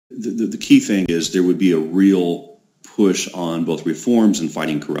the key thing is there would be a real push on both reforms and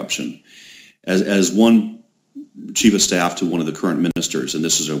fighting corruption. As one chief of staff to one of the current ministers, and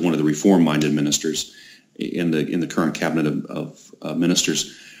this is one of the reform-minded ministers in the current cabinet of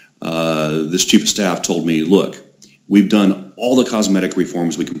ministers, this chief of staff told me, look, we've done all the cosmetic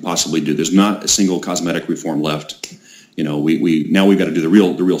reforms we can possibly do. There's not a single cosmetic reform left. Now we've got to do the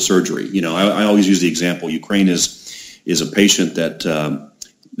real surgery. I always use the example. Ukraine is a patient that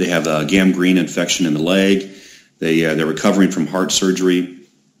they have a gangrene infection in the leg. They're recovering from heart surgery.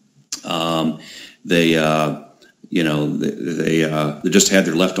 They just had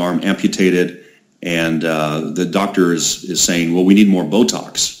their left arm amputated, and the doctor is saying, well, we need more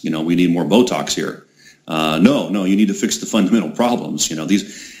Botox. We need more Botox here. No, you need to fix the fundamental problems.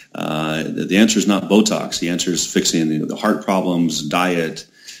 The answer is not Botox. The answer is fixing the heart problems, diet,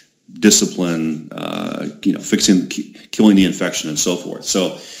 discipline, killing the infection, and so forth.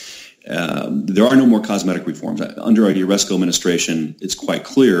 So there are no more cosmetic reforms. Under our Jaresko administration, it's quite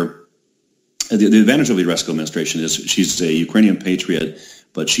clear. The advantage of the Jaresko administration is she's a Ukrainian patriot,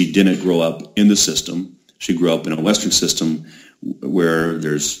 but she didn't grow up in the system. She grew up in a Western system where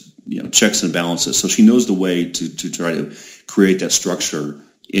there's checks and balances. So she knows the way to try to create that structure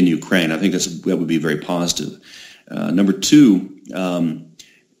in Ukraine. I think that would be very positive. Number two,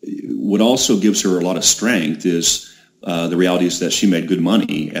 what also gives her a lot of strength is the reality is that she made good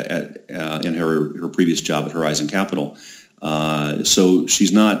money in her previous job at Horizon Capital. So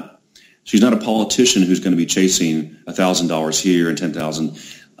she's not a politician who's going to be chasing $1,000 here and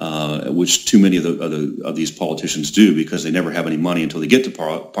 $10,000, which too many of these politicians do, because they never have any money until they get to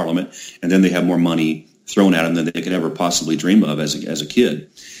Parliament, and then they have more money thrown at them than they could ever possibly dream of as a kid.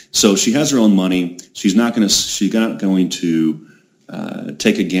 So she has her own money. She's not going to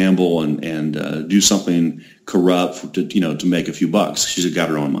take a gamble and do something corrupt to make a few bucks. She's got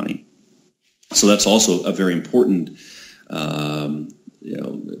her own money. So that's also a very important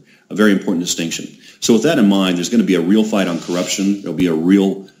distinction. So with that in mind, there's going to be a real fight on corruption. There'll be a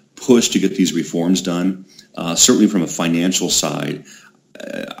real push to get these reforms done. Certainly from a financial side,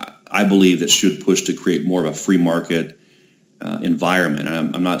 I believe that should push to create more of a free market environment.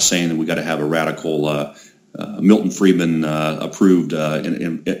 I'm not saying that we got to have a radical Milton Friedman approved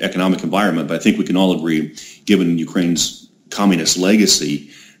economic environment, but I think we can all agree, given Ukraine's communist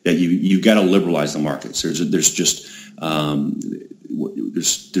legacy, that you've got to liberalize the markets. There's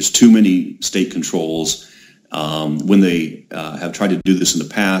too many state controls. When they have tried to do this in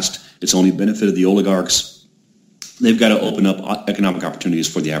the past, it's only benefited the oligarchs. They've got to open up economic opportunities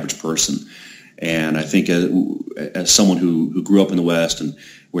for the average person. And I think as someone who grew up in the West and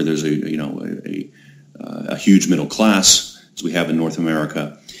where there's a huge middle class, as we have in North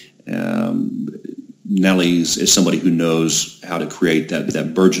America, Natalie is somebody who knows how to create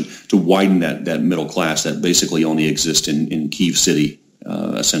that burgeon, to widen that middle class that basically only exists in Kyiv city,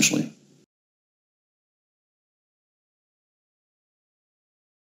 essentially.